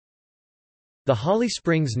The Holly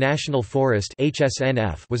Springs National Forest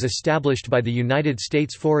 (HSNF) was established by the United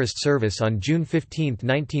States Forest Service on June 15,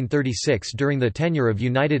 1936 during the tenure of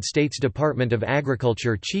United States Department of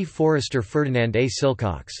Agriculture Chief Forester Ferdinand A.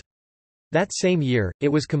 Silcox. That same year, it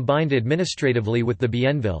was combined administratively with the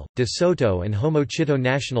Bienville, De Soto and Homo Chitto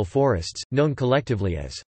National Forests, known collectively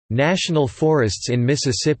as National Forests in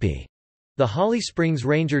Mississippi. The Holly Springs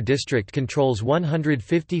Ranger District controls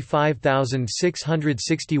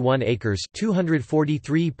 155,661 acres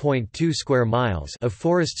 (243.2 square miles) of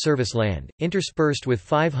Forest Service land, interspersed with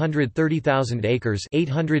 530,000 acres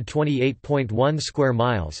 (828.1 square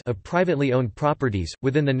miles) of privately owned properties,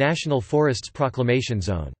 within the National Forests Proclamation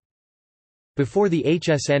Zone. Before the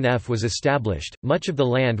HSNF was established, much of the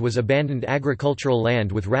land was abandoned agricultural land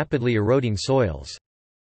with rapidly eroding soils.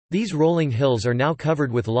 These rolling hills are now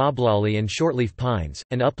covered with loblolly and shortleaf pines,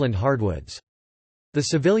 and upland hardwoods. The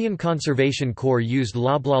Civilian Conservation Corps used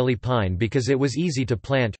loblolly pine because it was easy to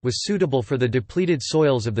plant, was suitable for the depleted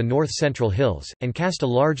soils of the north-central hills, and cast a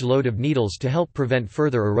large load of needles to help prevent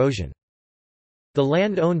further erosion. The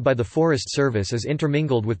land owned by the Forest Service is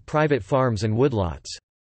intermingled with private farms and woodlots.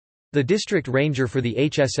 The district ranger for the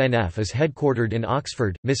HSNF is headquartered in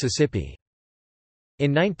Oxford, Mississippi.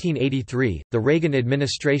 In 1983, the Reagan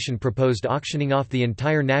administration proposed auctioning off the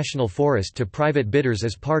entire national forest to private bidders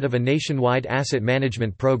as part of a nationwide asset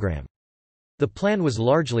management program. The plan was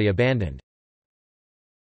largely abandoned.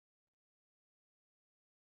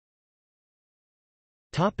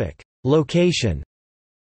 Location.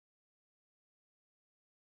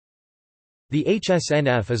 The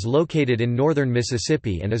HSNF is located in northern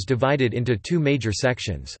Mississippi and is divided into two major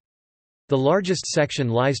sections. The largest section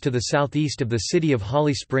lies to the southeast of the city of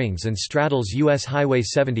Holly Springs and straddles U.S. Highway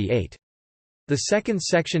 78. The second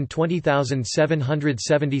section,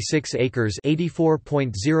 20,776 acres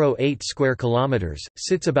 (84.08 square kilometers),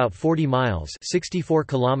 sits about 40 miles (64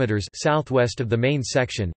 kilometers) southwest of the main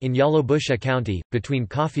section, in Yalobusha County, between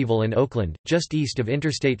Coffeyville and Oakland, just east of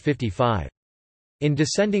Interstate 55. In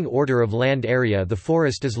descending order of land area, the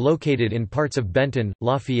forest is located in parts of Benton,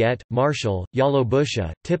 Lafayette, Marshall,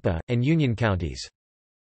 Yalobusha, Tippah, and Union counties.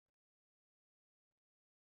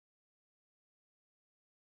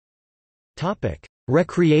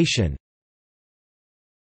 Recreation.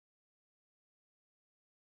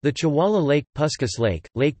 The Chewala Lake, Puskus Lake,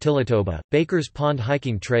 Lake Tillatoba, Baker's Pond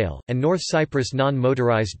Hiking Trail, and North Cypress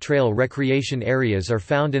Non-Motorized Trail recreation areas are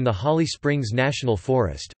found in the Holly Springs National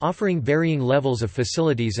Forest, offering varying levels of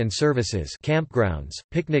facilities and services: campgrounds,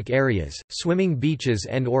 picnic areas, swimming beaches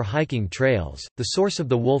and/or hiking trails. The source of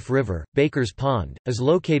the Wolf River, Baker's Pond, is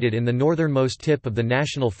located in the northernmost tip of the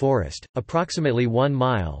National Forest, approximately 1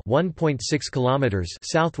 mile (1.6 kilometers)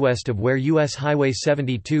 southwest of where U.S. Highway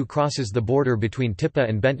 72 crosses the border between Tippah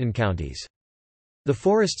and Benton counties. The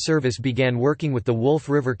Forest Service began working with the Wolf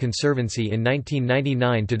River Conservancy in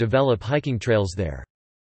 1999 to develop hiking trails there.